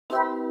She's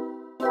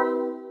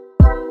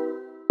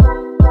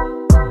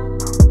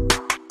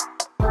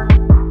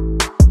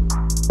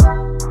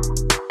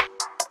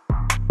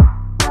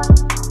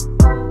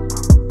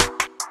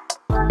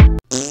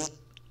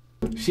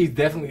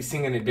definitely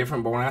singing it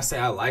different, but when I say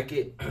I like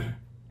it,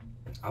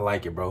 I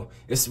like it, bro.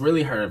 It's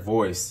really her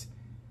voice.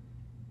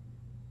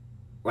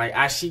 Like,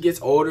 as she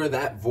gets older,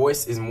 that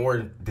voice is more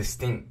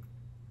distinct.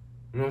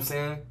 You know what I'm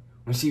saying?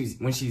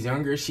 When she's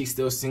younger, she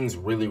still sings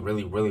really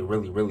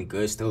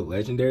good, still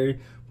legendary.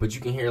 But you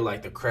can hear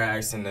like the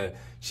cracks and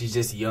she's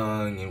just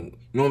young and you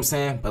know what I'm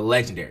saying? But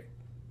legendary.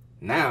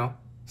 Now,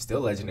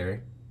 still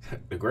legendary,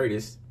 the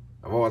greatest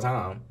of all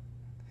time.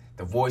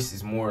 The voice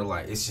is more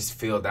like, it's just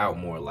filled out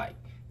more like.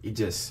 It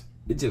just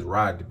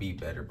ride the beat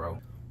better, bro.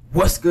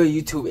 What's good,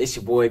 YouTube? It's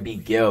your boy B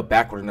Gil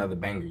back with another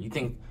banger. You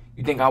think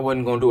I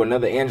wasn't gonna do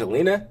another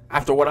Angelina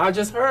after what I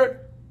just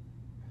heard?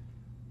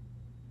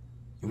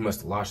 You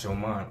must have lost your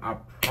mind. I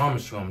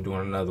promise you I'm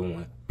doing another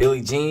one.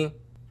 Billie Jean,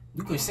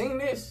 you can sing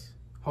this?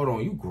 Hold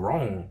on, you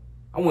grown.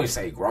 I wouldn't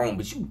say grown,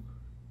 but you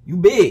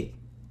big.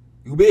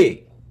 You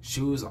big.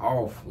 Shoes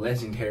off,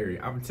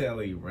 legendary. I'm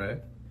telling you, bro.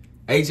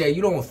 AJ,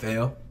 you don't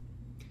fail.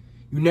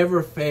 You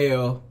never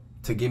fail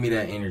to give me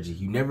that energy.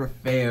 You never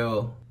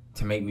fail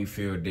to make me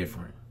feel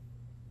different.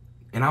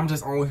 And I'm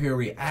just on here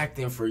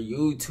reacting for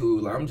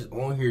YouTube. Like, I'm just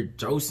on here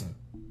josing.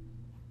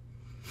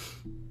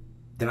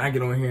 Then I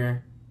get on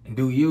here and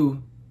do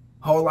you.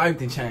 Whole life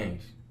to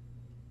change.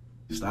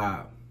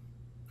 Stop.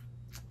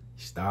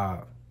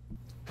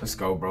 Let's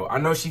go, bro. I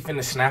know she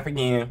finna snap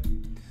again,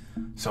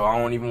 so I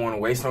don't even want to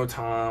waste no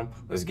time.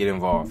 Let's get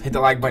involved. Hit the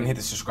like button, hit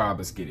the subscribe.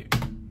 Let's get it.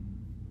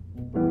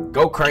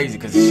 Go crazy,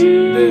 because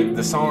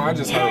the song I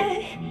just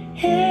heard.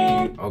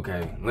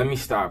 Okay, let me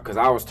stop, because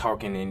I was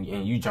talking and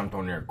you jumped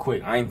on there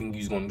quick. I didn't think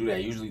you was going to do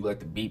that. Usually you let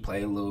the beat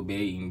play a little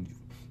bit, you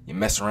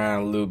mess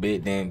around a little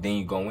bit, then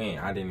you go in.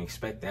 I didn't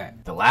expect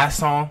that. The last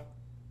song,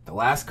 the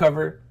last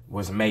cover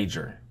was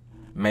major.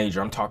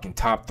 I'm talking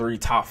top 3,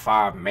 top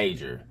 5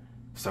 major.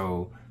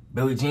 So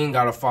Billie Jean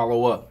got to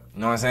follow up.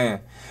 You know what I'm saying?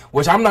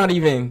 Which I'm not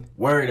even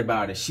worried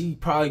about it. She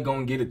probably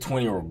going to get a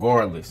 20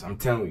 regardless. I'm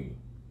telling you.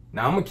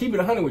 Now, I'm going to keep it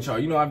 100 with y'all.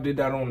 You know, I did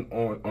that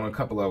on a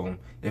couple of them.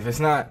 If it's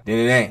not, then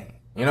it ain't.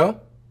 You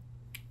know?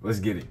 Let's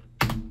get it.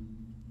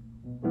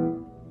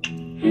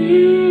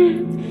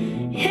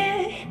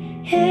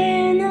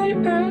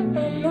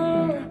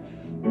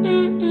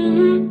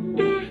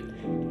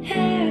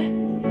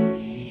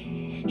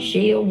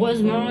 She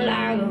was more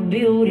like a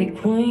beauty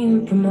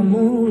queen from a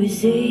movie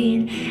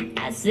scene.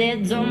 I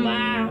said, don't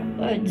mind,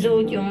 what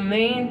do you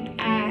mean?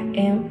 I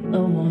am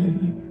the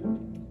one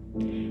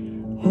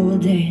who will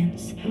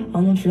dance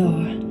on the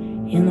floor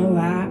in a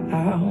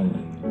round.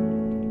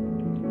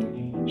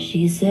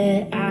 She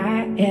said,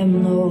 I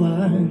am the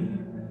one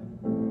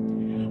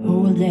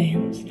who will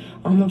dance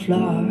on the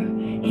floor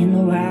in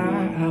a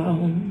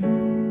round.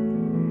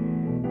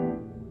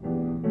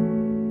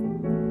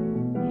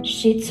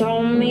 She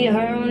told me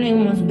her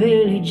name was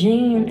Billie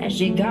Jean as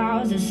she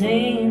caused a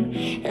scene,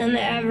 and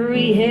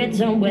every hit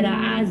song with her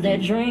eyes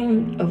that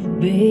dreamed of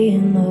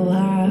being the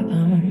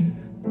one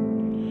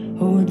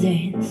who will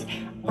dance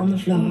on the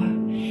floor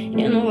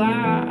in a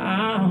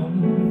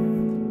round.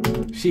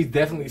 She's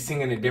definitely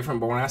singing it different,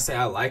 but when I say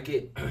I like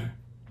it,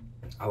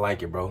 I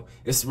like it, bro.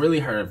 It's really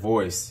her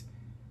voice.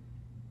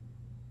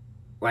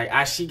 Like,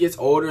 as she gets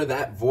older,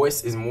 that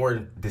voice is more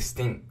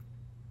distinct.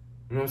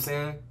 You know what I'm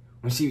saying?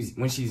 When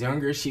she's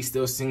younger, she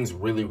still sings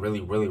really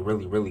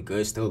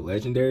good, still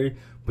legendary.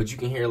 But you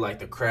can hear like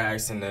the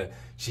cracks and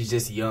she's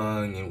just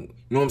young and you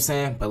know what I'm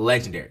saying? But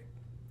legendary.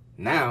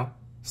 Now,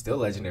 still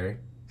legendary,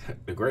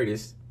 the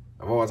greatest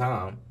of all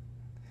time.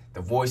 The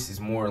voice is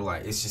more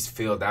like, it's just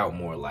filled out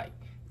more like.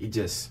 It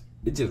just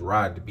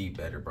ride the beat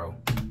better, bro.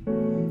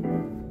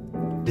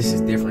 This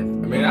is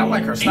different. I mean, I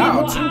like her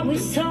style too. The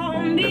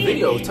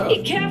video is tough.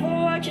 Be careful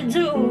what you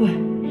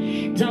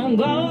do. Don't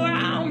go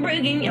around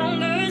breaking young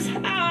girls'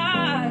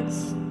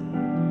 hearts.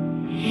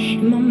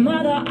 My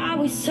mother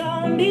always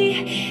told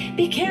me,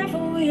 be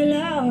careful who you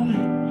love.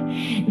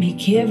 Be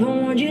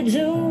careful what you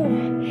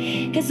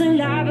do, 'cause a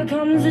lie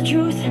becomes the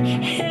truth.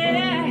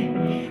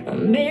 Hey,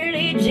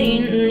 Billie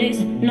Jean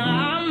is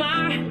not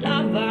my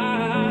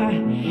lover.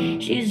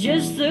 She's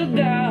just a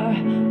girl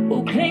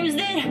who claims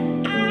that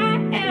I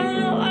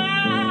am the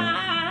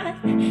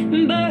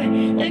one, but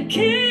the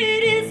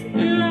kid is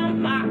not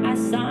my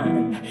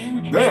son.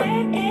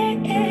 Yeah.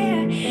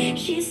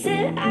 She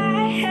said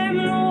I am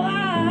the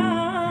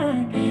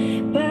one,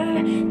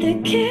 but the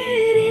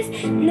kid is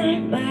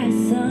not my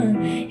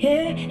son.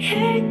 Yeah.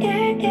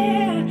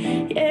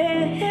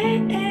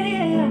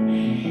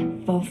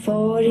 For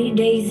 40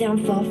 days and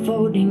for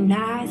 40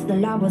 nights, the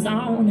law was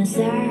on her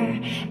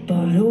side.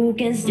 But who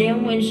can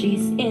stand when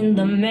she's in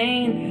the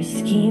main? Her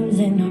schemes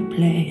and her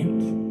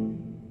plans.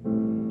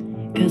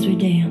 'Cause we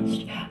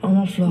danced on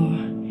the floor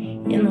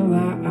in the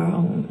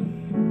round.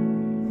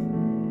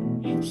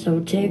 So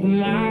take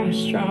my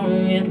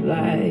strong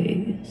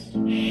advice.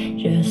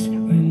 Just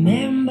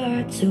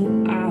remember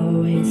to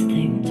always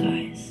think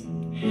twice.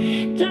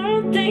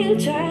 Don't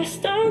think twice,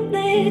 don't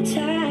think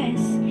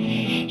twice.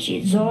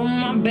 She told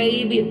my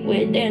baby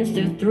we danced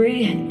to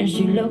 3, and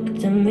she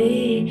looked at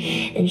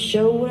me and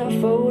showed a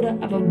photo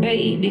of a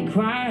baby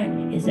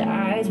crying. His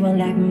eyes were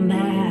like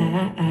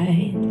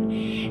mine,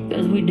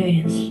 'cause we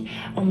danced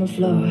on the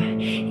floor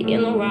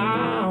in a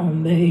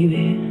round,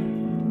 baby.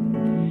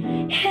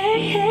 Hey,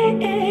 hey,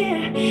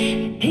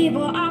 hey.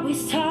 People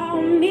always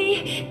told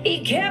me, be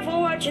careful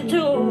what you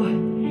do,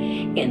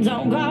 and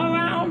don't go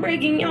around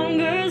breaking young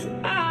girls'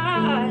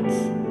 hearts.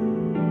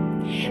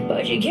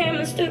 But she came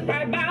and stood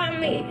right by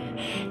me,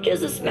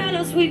 just to smell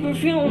of sweet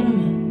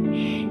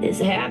perfume. This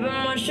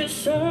happened much too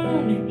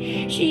soon.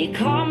 She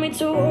called me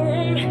to her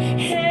room.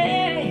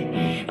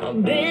 Hey,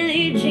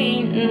 Billie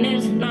Jean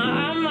is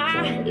not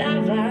my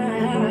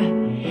lover.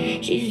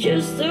 She's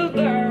just a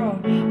girl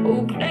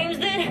who claims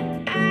that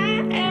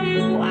I am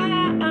the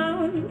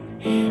one.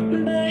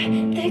 But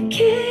the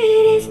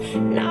kid is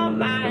not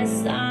my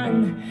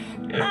son.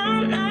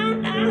 No, no,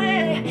 no,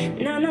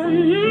 no,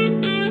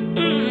 no,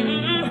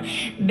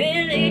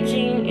 Billie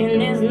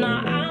Jean is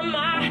not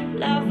my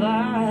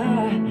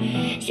lover.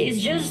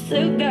 She's just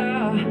a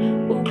girl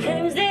who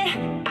claims that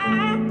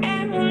I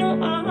am the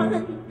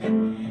one.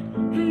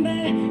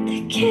 But the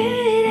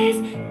kid is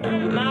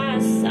not my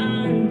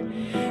son.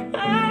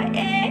 Oh,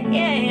 yeah,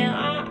 yeah,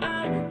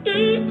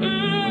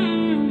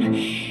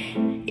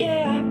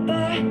 yeah,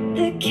 but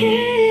the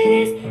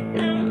kid is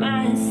not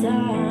my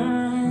son.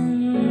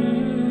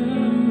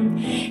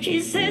 She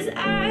says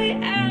I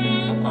am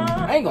the one.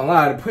 I ain't gonna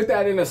lie, to put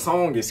that in a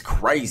song is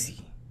crazy.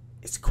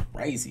 It's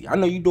crazy. I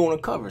know you doing a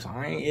cover, so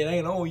it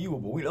ain't on you,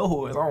 but we know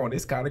who it's on.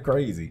 It's kind of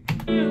crazy.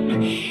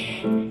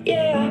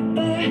 Yeah,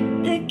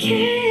 but the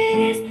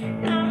kid is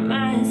not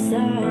my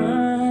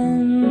son.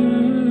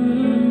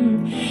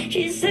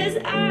 She says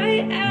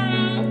I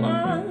am the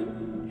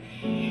one,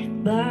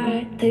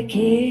 but the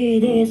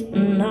kid is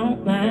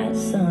not my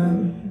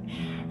son.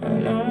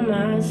 Not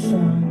my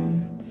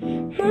son.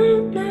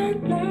 No, no,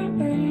 no,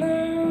 no, no.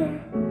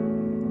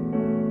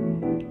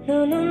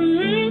 No, no,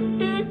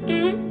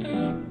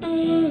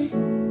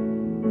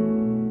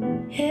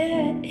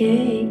 yeah,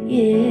 yeah,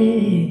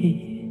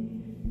 yeah.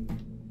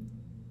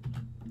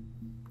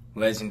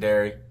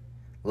 Legendary.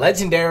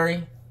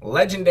 Legendary.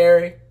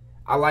 Legendary.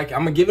 I'm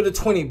gonna give it a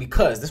 20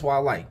 because this is what I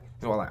like.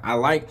 I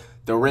like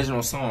the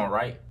original song,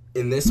 right?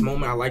 In this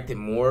moment, I liked it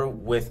more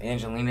with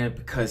Angelina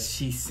because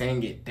she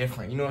sang it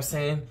different. You know what I'm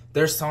saying?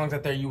 There's songs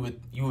out there you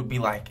would be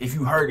like, if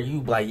you heard it,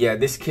 you'd be like, yeah,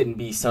 this couldn't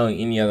be sung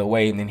any other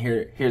way. And then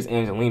here's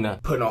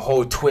Angelina putting a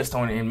whole twist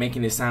on it and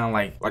making it sound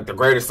like the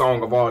greatest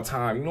song of all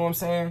time. You know what I'm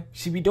saying?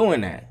 She be doing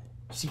that.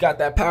 She got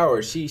that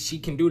power. She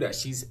can do that.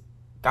 She's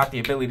got the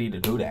ability to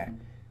do that.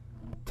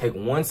 Take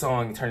one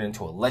song and turn it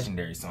into a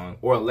legendary song,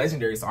 or a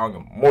legendary song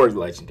and more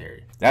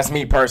legendary. That's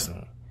me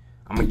personally.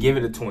 I'm gonna give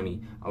it a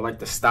 20. I like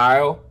the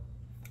style.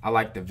 I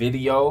like the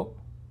video.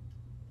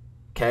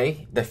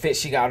 Okay, the fit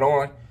she got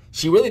on.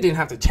 She really didn't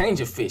have to change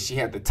the fit. She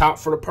had the top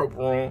for the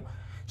purple room.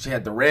 She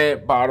had the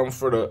red bottom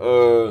for the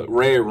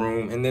red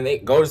room, and then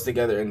it goes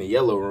together in the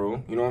yellow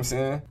room. You know what I'm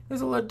saying?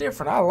 It's a little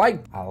different. I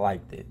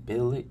liked it.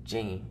 Billie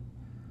Jean,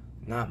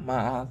 not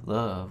my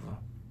love.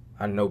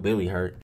 I know Billie hurt.